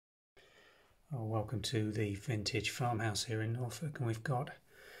Welcome to the vintage farmhouse here in Norfolk, and we've got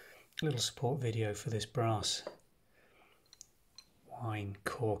a little support video for this brass wine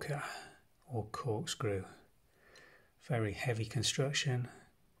corker or corkscrew. Very heavy construction,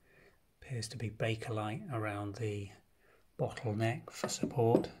 appears to be Bakelite around the bottleneck for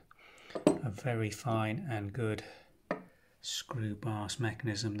support. A very fine and good screw brass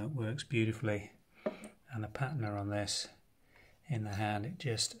mechanism that works beautifully, and the patterner on this in the hand, it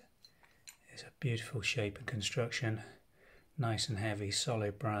just is a beautiful shape and construction, nice and heavy,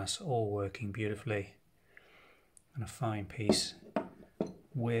 solid brass, all working beautifully, and a fine piece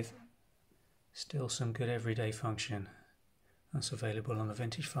with still some good everyday function. That's available on the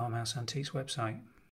Vintage Farmhouse Antiques website.